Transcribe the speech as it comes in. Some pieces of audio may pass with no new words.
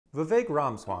Vivek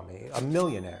Ramaswamy, a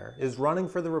millionaire, is running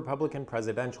for the Republican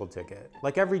presidential ticket.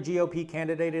 Like every GOP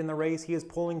candidate in the race, he is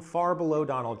polling far below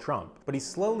Donald Trump, but he's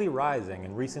slowly rising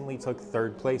and recently took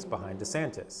third place behind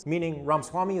DeSantis, meaning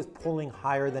Ramaswamy is polling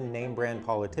higher than name-brand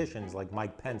politicians like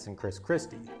Mike Pence and Chris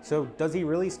Christie. So does he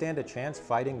really stand a chance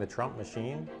fighting the Trump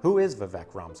machine? Who is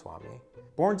Vivek Ramaswamy?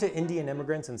 Born to Indian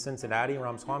immigrants in Cincinnati,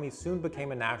 Ramaswamy soon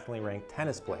became a nationally ranked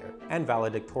tennis player and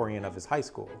valedictorian of his high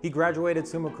school. He graduated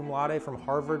summa cum laude from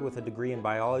Harvard with a degree in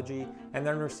biology and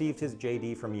then received his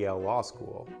JD from Yale Law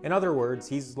School. In other words,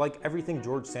 he's like everything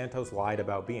George Santos lied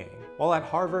about being. While at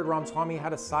Harvard, Ramaswamy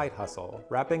had a side hustle,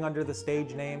 rapping under the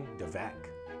stage name Vivek.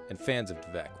 And fans of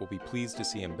Vivek will be pleased to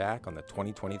see him back on the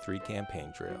 2023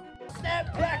 campaign trail.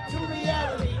 Snap back to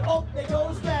reality. Oh, there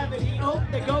goes gravity. Oh,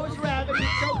 there goes gravity.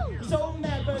 So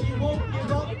mad, but he won't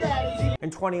give up that easy. In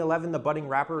 2011, the budding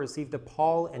rapper received a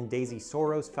Paul and Daisy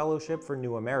Soros Fellowship for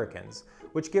New Americans,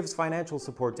 which gives financial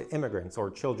support to immigrants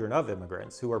or children of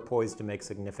immigrants who are poised to make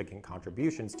significant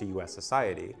contributions to U.S.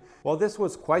 society. While this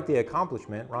was quite the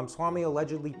accomplishment, Ramaswamy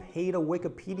allegedly paid a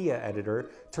Wikipedia editor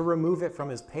to remove it from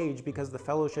his page because the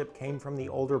fellowship came from the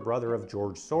older brother of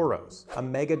George Soros, a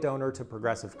mega donor to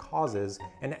progressive causes,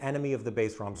 an enemy of the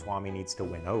base Ramaswamy needs to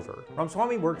win over.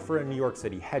 Ramaswamy worked for a New York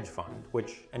City hedge fund,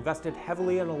 which invested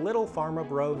heavily in a little pharma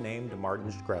bro named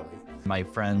Martin Shkreli. My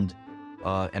friend,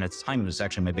 and at the time it was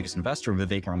actually my biggest investor,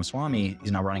 Vivek Ramaswamy,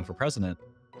 he's now running for president.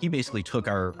 He basically took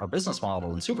our business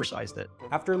model and supersized it.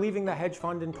 After leaving the hedge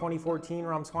fund in 2014,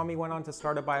 Ramaswamy went on to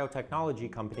start a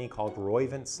biotechnology company called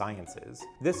Roivant Sciences.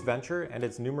 This venture and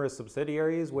its numerous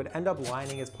subsidiaries would end up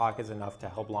lining his pockets enough to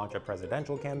help launch a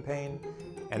presidential campaign,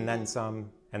 and then some,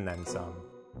 and then some,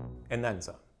 and then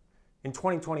some. In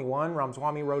 2021,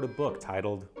 Ramaswamy wrote a book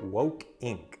titled Woke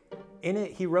Inc. In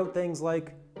it, he wrote things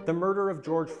like, "The murder of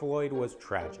George Floyd was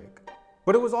tragic.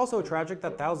 But it was also tragic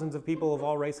that thousands of people of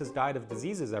all races died of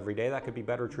diseases every day that could be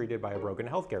better treated by a broken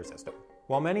healthcare system."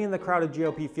 While many in the crowded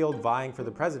GOP field vying for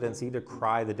the presidency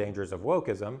decry the dangers of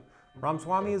wokeism,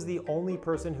 Ramaswamy is the only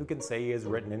person who can say he has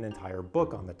written an entire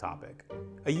book on the topic.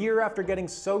 A year after getting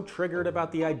so triggered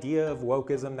about the idea of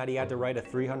wokeism that he had to write a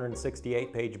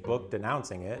 368-page book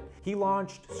denouncing it, he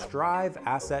launched Strive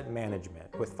Asset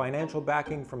Management with financial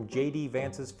backing from J.D.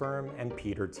 Vance's firm and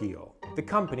Peter Thiel. The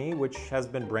company, which has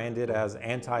been branded as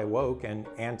anti-woke and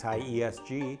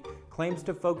anti-ESG, claims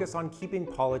to focus on keeping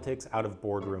politics out of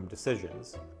boardroom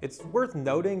decisions. It's worth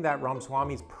noting that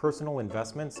Ramaswamy's personal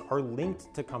investments are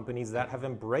linked to companies that have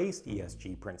embraced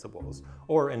ESG principles,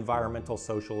 or environmental,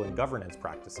 social, and governance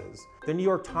practices. The New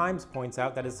York Times points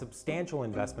out that his substantial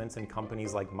investments in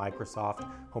companies like Microsoft,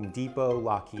 Home Depot,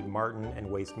 Lockheed Martin, and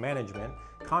Waste Management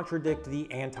contradict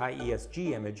the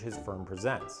anti-ESG image his firm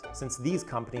presents, since these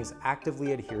companies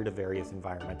actively adhere to various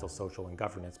environmental, social, and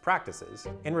governance practices.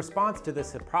 In response to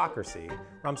this hypocrisy,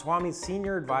 Ramaswamy's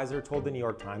senior advisor told the New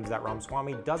York Times that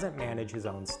Ramaswamy doesn't manage his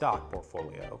own stock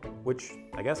portfolio, which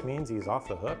I guess means he's off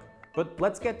the hook. But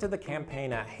let's get to the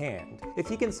campaign at hand. If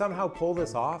he can somehow pull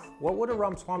this off, what would a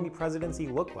Ramaswamy presidency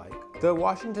look like? The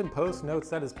Washington Post notes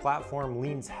that his platform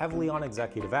leans heavily on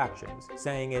executive actions,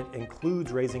 saying it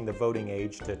includes raising the voting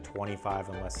age to 25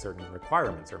 unless certain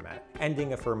requirements are met,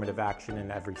 ending affirmative action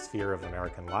in every sphere of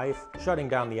American life, shutting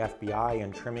down the FBI,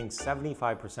 and trimming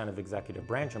 75% of executive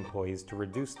branch employees to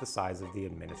reduce the size of the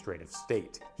administrative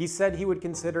state. He said he would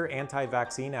consider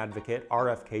anti-vaccine advocate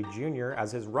RFK Jr.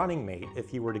 as his running mate if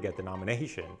he were to get the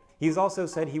nomination. He's also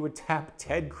said he would tap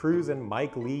Ted Cruz and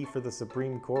Mike Lee for the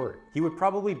Supreme Court. He would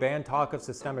probably ban talk of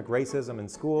systemic racism in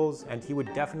schools, and he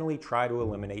would definitely try to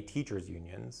eliminate teachers'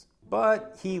 unions.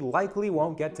 But he likely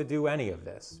won't get to do any of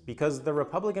this, because the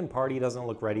Republican Party doesn't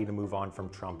look ready to move on from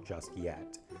Trump just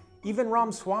yet. Even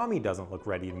Ramaswamy doesn't look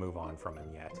ready to move on from him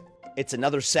yet. It's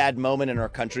another sad moment in our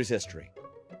country's history.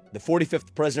 The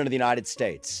 45th President of the United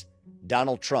States,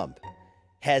 Donald Trump,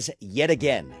 has yet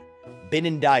again been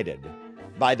indicted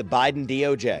by the Biden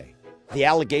DOJ. The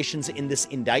allegations in this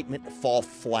indictment fall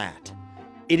flat.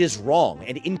 It is wrong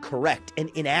and incorrect and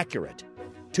inaccurate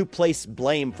to place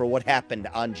blame for what happened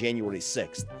on January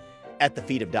 6th at the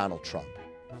feet of Donald Trump.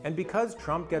 And because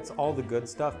Trump gets all the good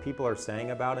stuff people are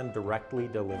saying about him directly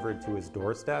delivered to his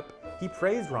doorstep, he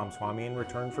praised Ramaswamy in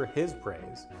return for his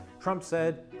praise. Trump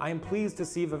said, "I am pleased to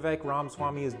see Vivek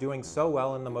Ramaswamy is doing so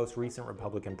well in the most recent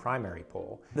Republican primary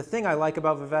poll. The thing I like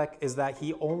about Vivek is that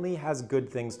he only has good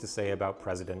things to say about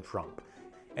President Trump,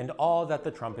 and all that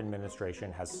the Trump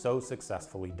administration has so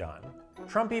successfully done."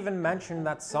 Trump even mentioned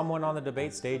that someone on the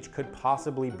debate stage could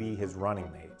possibly be his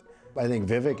running mate. I think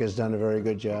Vivek has done a very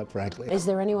good job, frankly. Is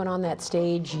there anyone on that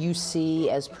stage you see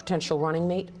as potential running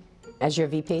mate? as your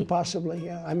VP? Possibly,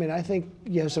 yeah. I mean, I think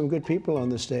you have some good people on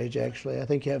the stage, actually. I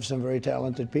think you have some very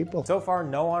talented people. So far,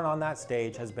 no one on that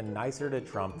stage has been nicer to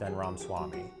Trump than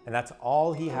Ramaswamy, and that's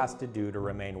all he has to do to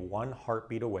remain one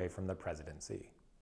heartbeat away from the presidency.